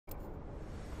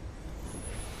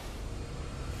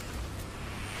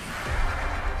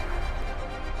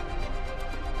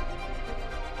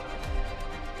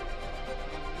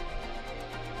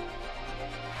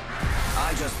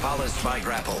spy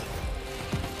grapple.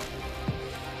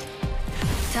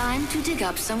 Time to dig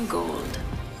up some gold.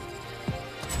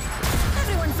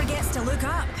 Everyone forgets to look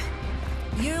up.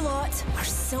 You lot are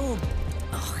so...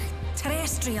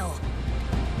 terrestrial.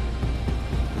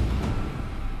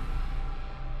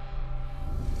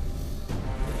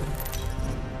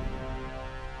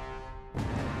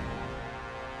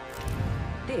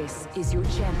 This is your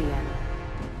champion.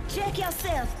 Check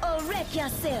yourself or wreck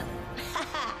yourself.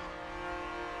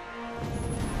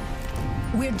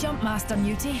 We're Jumpmaster,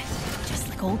 Newty. Just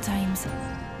like old times.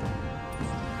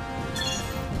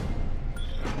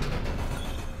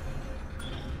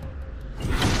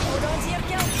 Hold on to your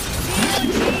kill.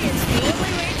 DOG is the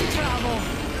only way to travel.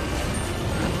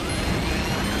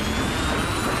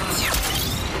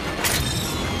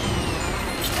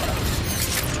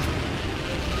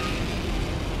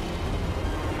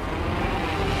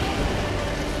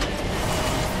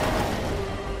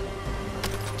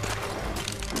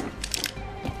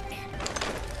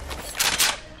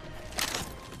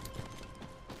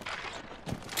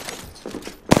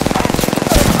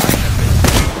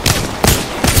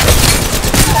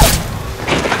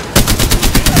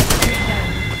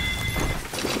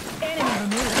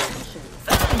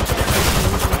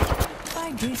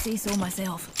 Say so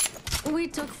myself. We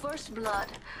took first blood.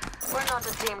 We're not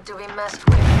a team to be messed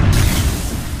with.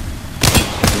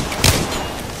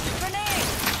 Grenade!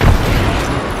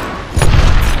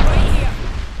 Right here.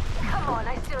 Come on,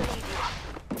 I still need you.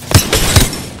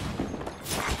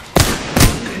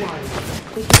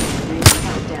 Beginning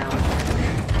countdown.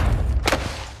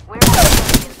 We're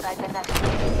already inside the next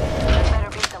game. There better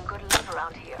be some good loot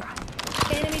around here.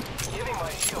 Enemy. Giving my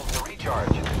shield to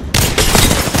recharge.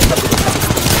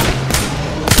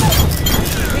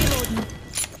 Reloading.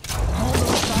 All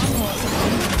those bomb walls.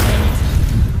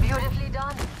 Beautifully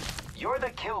done. You're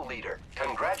the kill leader.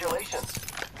 Congratulations.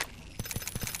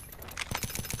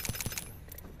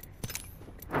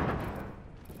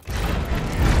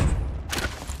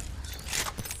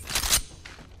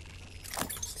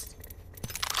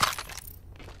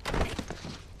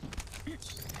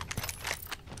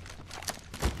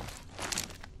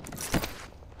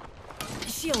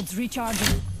 Shields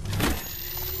recharging.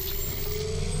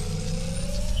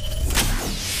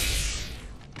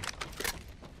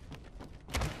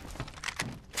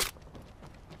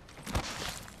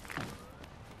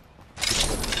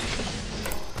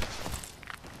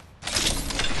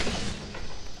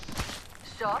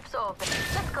 Shop's open.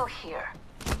 Let's go here.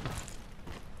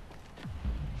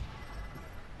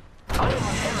 I am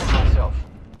repairing myself.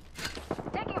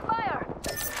 Taking fire!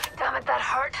 Damn it, that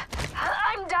hurt.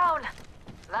 I'm down.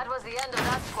 That was the end of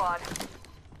that squad.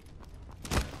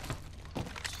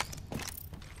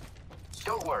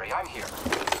 Don't worry, I'm here.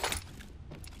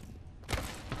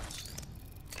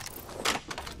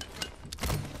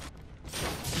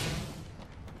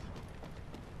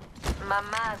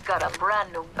 Mama's got a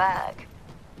brand new bag.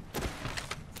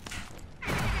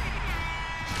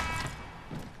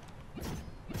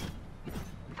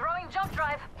 Throwing jump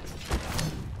drive.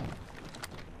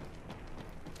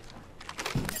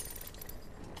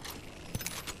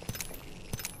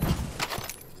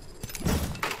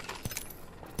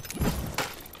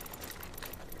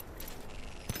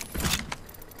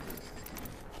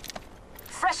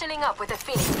 Freshening up with a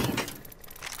Phoenix beam.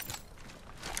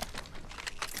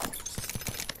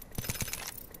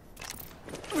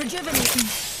 Rejuvenating.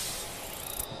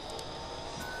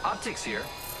 Optics here.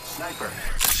 Sniper.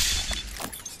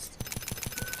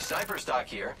 Sniper stock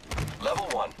here. Level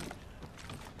 1.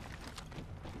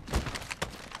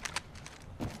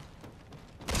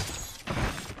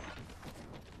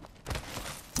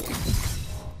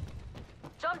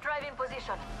 Jump drive in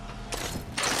position.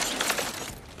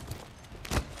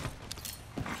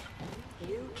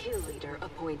 New kill leader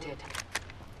appointed.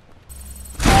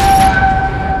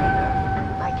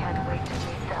 I can't wait to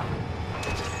meet them.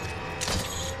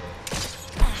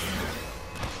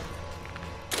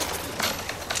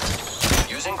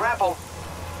 Using grapple.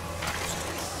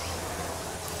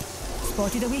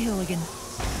 Spotted a wee hooligan.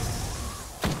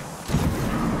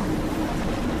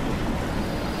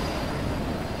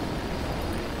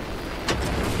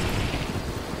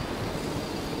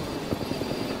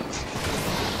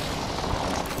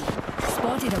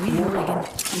 Spotted a wee hooligan.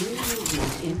 New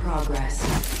movement in progress.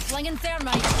 Flinging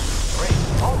thermite. Great.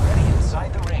 Already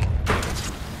inside the ring.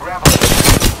 Grapple.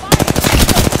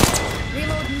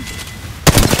 Reloading.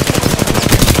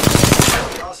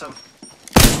 Awesome.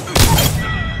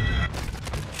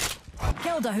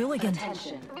 Killed a hooligan.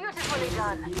 Attention. Beautifully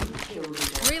done. New kill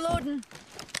leader. Reloading.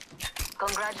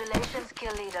 Congratulations,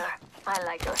 kill leader. I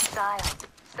like your style.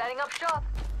 Setting up shop.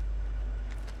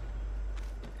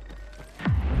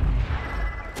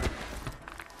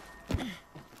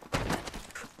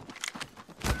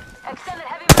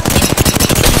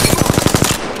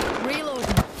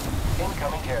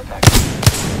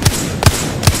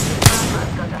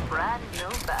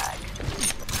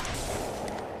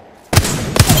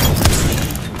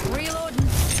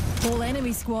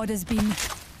 enemy squad has been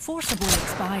forcibly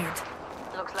expired.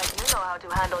 Looks like you know how to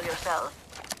handle yourself.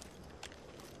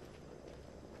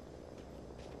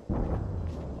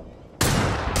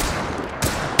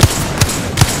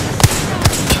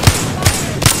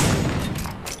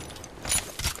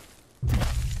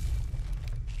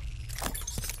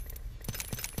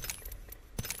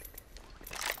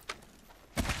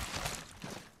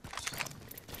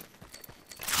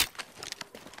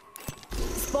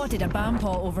 Spotted a bomb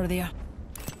pot over there.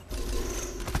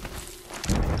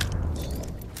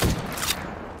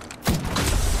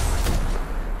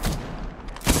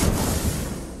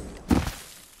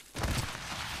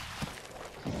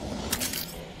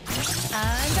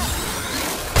 And up.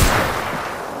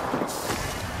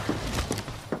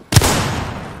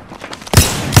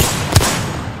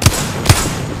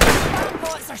 Bomb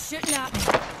pots are shooting at me.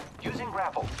 Using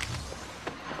grapple.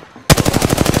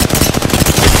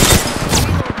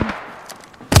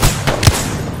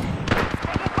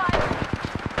 Taking fire!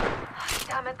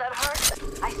 Damn it, that hurt.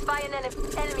 I spy an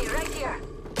enemy right here.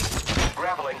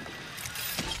 Grappling.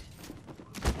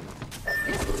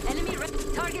 Enemy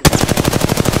target.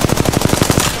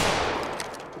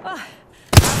 Ah,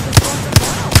 that's the sort of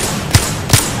wow.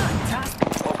 Fantastic.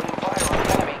 Opening fire on the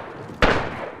enemy.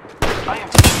 I am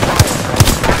taking fire.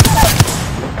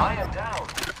 I am down.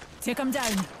 Take him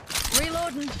down.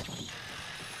 Reloading.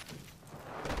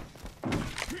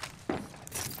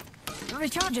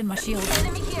 Recharging my shield.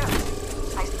 Enemy here.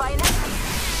 I spy an enemy.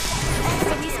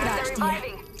 Enemy here. They're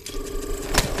reviving.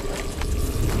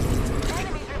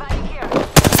 Enemies reviving here.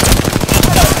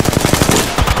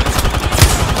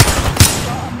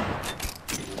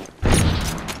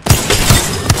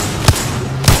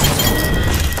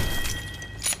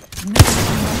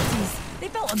 Nice. They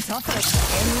built on top of it.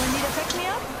 Anyone need a pick me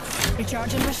up?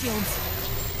 Recharging my shields.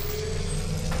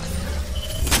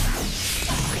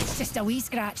 Oh, it's just a wee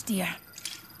scratch, dear.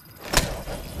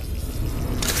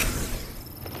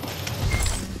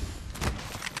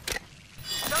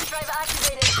 Jump drive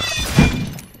activated.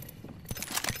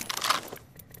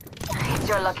 It's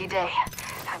your lucky day.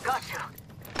 I got you.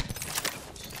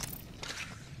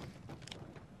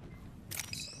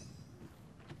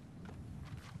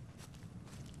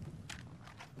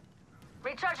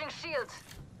 Recharging shields.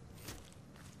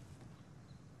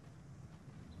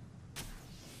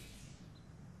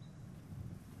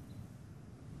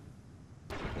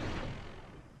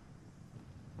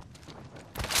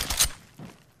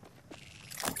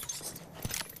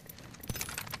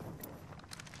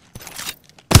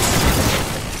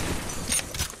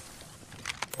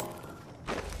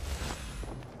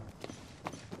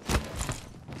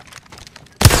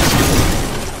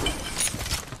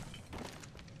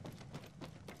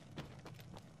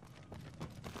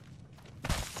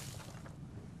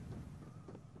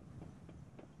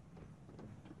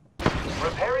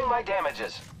 Repairing my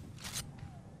damages.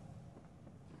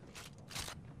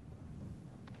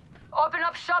 Open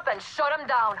up shop and shut them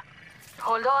down.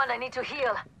 Hold on, I need to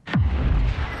heal.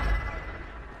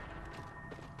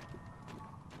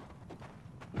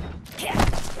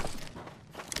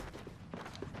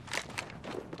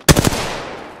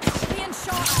 Being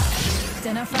shot at.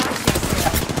 Dinner fast.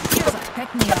 Here's a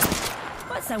pick me up.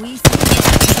 What's a wee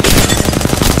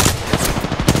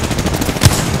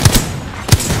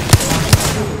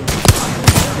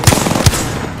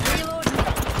Reloading.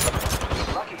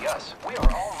 Lucky us. We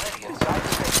are already inside the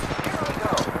ring. Here we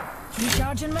go.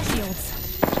 Recharging my shields.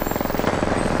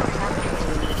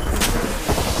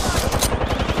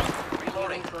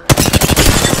 Reloading.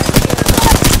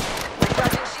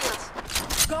 Recharging shields.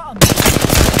 Got him.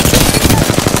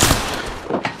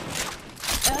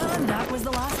 And that was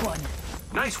the last one.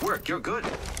 Nice work. You're good.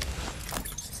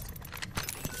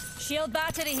 Shield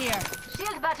battery here.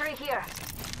 Shield battery here.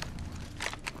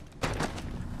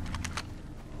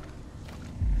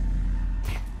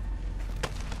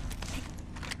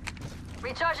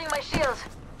 Recharging my shield.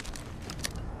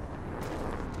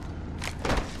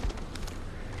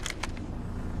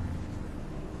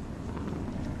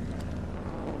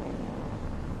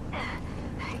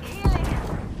 Healing.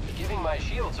 Giving my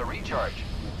shields a recharge.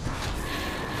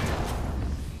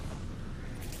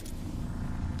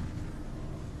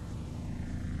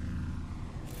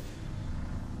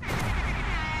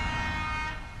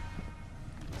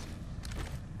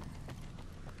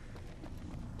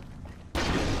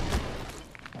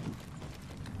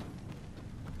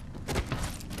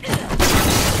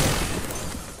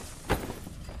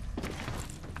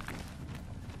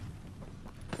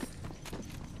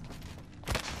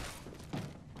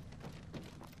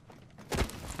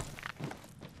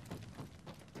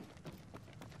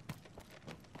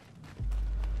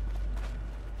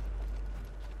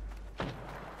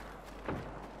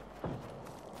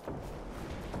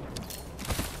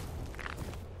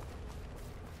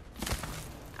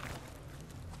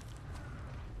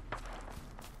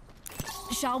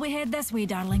 Shall we head this way,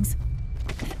 darlings?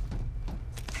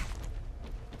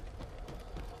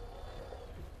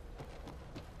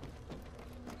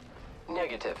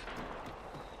 Negative.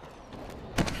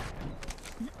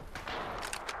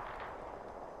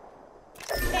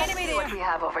 Enemy See what we there!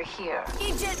 have over here.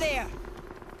 Egypt there!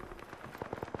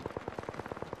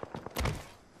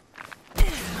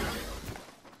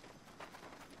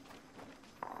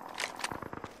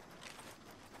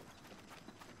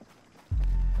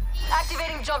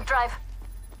 Activating jump drive.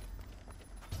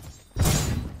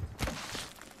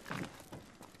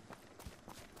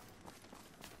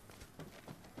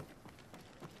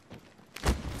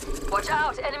 Watch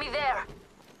out, enemy there.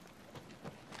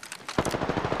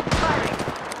 Firing.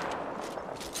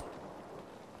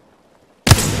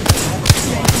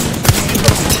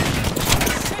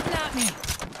 Shooting at me!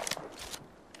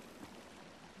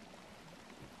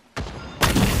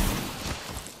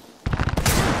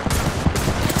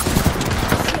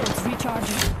 Shields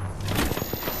recharging.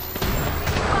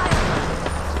 Fire.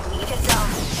 Get down.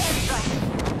 Airstrike.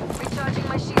 Recharging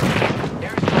my shield.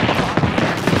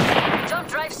 Airstrike. Jump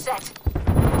drive set.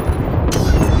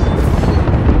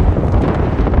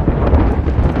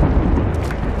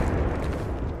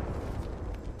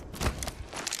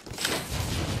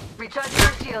 Recharging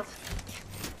our shields.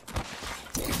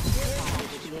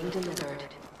 Being delivered.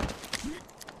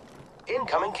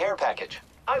 Incoming care package.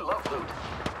 I love loot.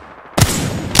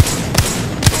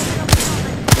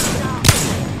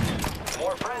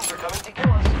 More friends are coming to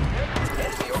kill us.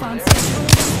 Enemy over Fancy there.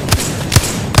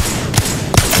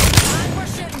 and we're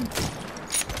shooting!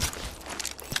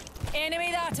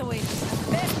 Enemy that away.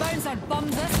 Best bouncer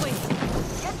bums this way.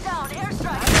 Get down.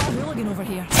 Airstrike. I've got a hooligan over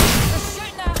here. They're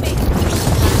shooting at me!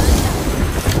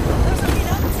 There's a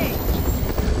penalty!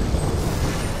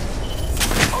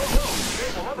 Oh no,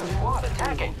 there's another squad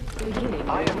attacking. Beginning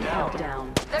I am ring down.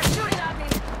 countdown. They're shooting at me.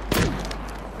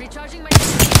 Recharging my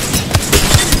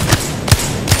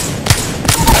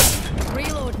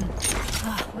Reloading.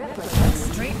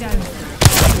 Straight down.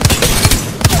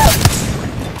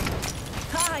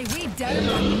 Hi, we down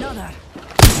another.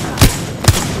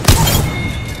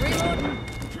 Reloading.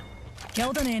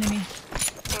 Killed an enemy.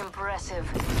 impressive.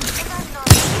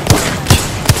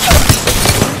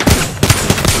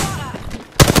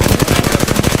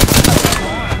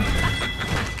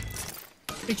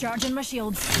 Recharging my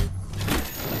shields.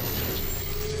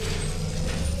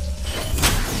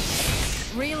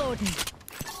 Reloading.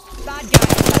 Bad guy.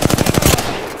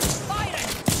 Firing.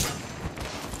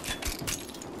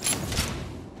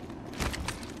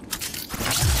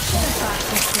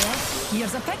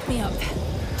 Here's a pick-me-up.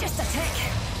 Just a tick.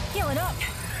 Healing up.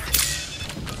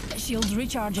 Shields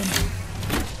recharging.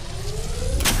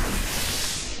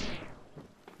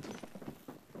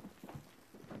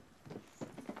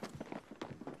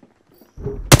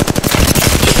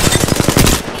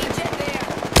 Agent there.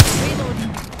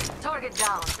 Reloading. Target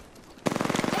down.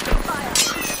 Taking fire.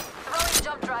 Throwing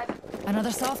jump drive.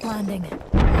 Another soft landing.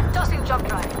 Tossing jump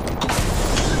drive.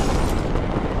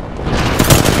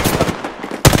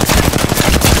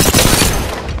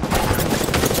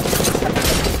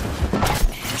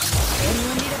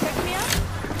 Anyone need a pick-me-up?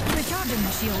 Recharging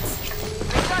my shields.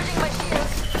 Recharging my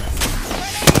shields.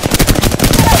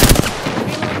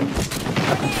 Reloading.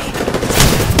 Grenade.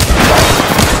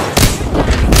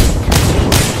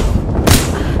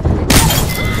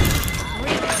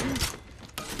 Reloading.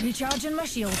 Recharging my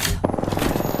shields.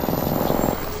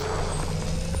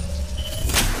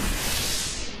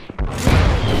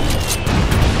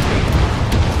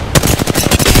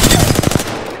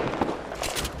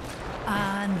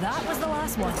 And that was the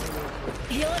last one.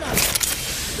 Healing up.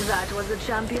 That was the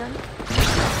champion.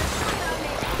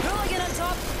 Hooligan on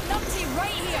top. Numpty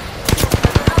right here.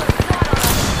 Another squad on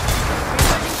us.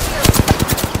 Recharging shields.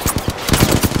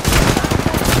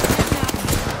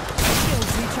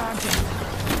 Shields recharging.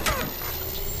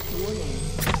 Warning.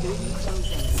 Ring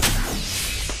closing.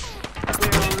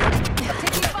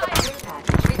 Taking fire.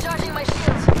 Recharging my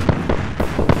shields.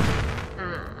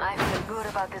 I feel good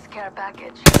about this care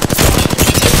package.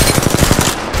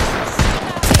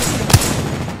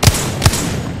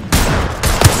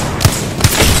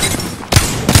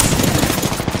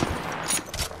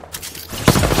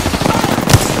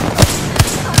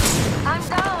 I'm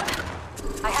down.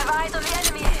 I have eyes on the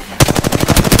enemy.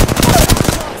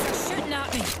 They're shooting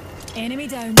at me. Enemy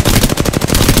down.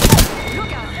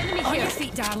 Look out, enemy On here. your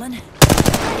feet, darling.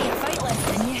 Plenty of fight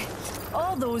left in you.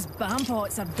 All those BAM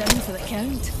pots are down for the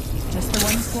count. Just the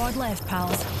one squad left,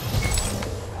 pals.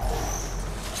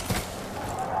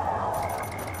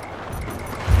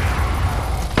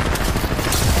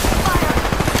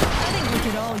 I think we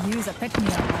could all use a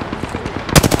pick-me-up.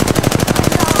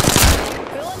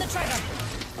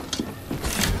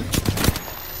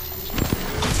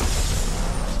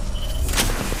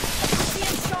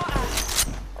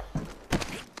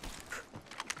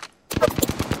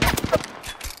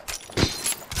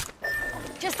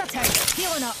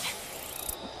 Healing up.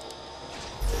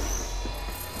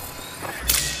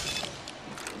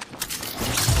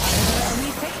 A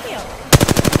wee pick me up.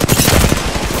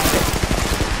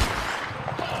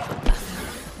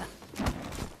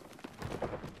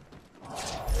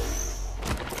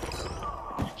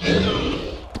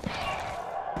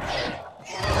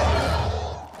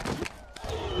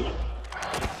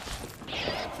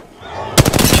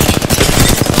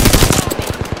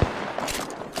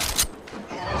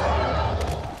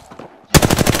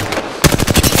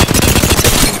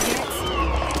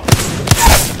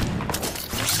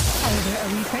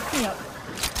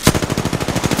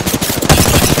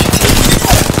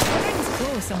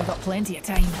 And we've got plenty of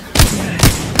time.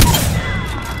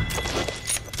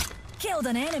 Killed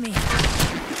an enemy.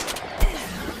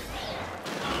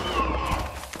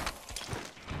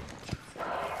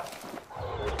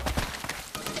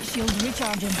 Shields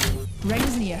recharging.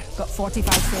 Rings near. Got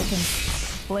 45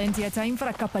 seconds. Plenty of time for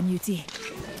a cup of new tea.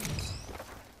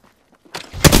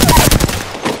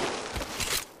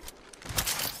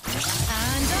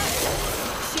 And up.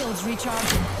 Shields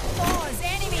recharging. Pause.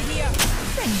 Enemy here.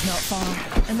 Ring's not far,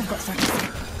 and we've got circuits.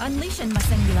 Unleashing my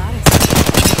singularity.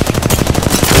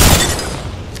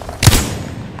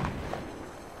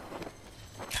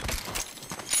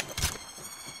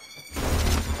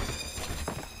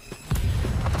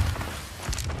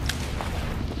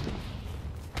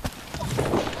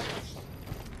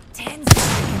 Ten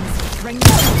seconds. Ring.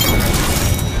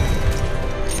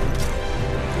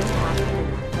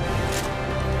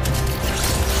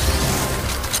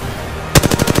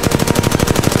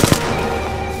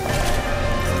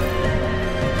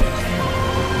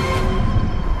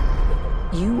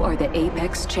 You are the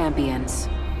Apex Champions.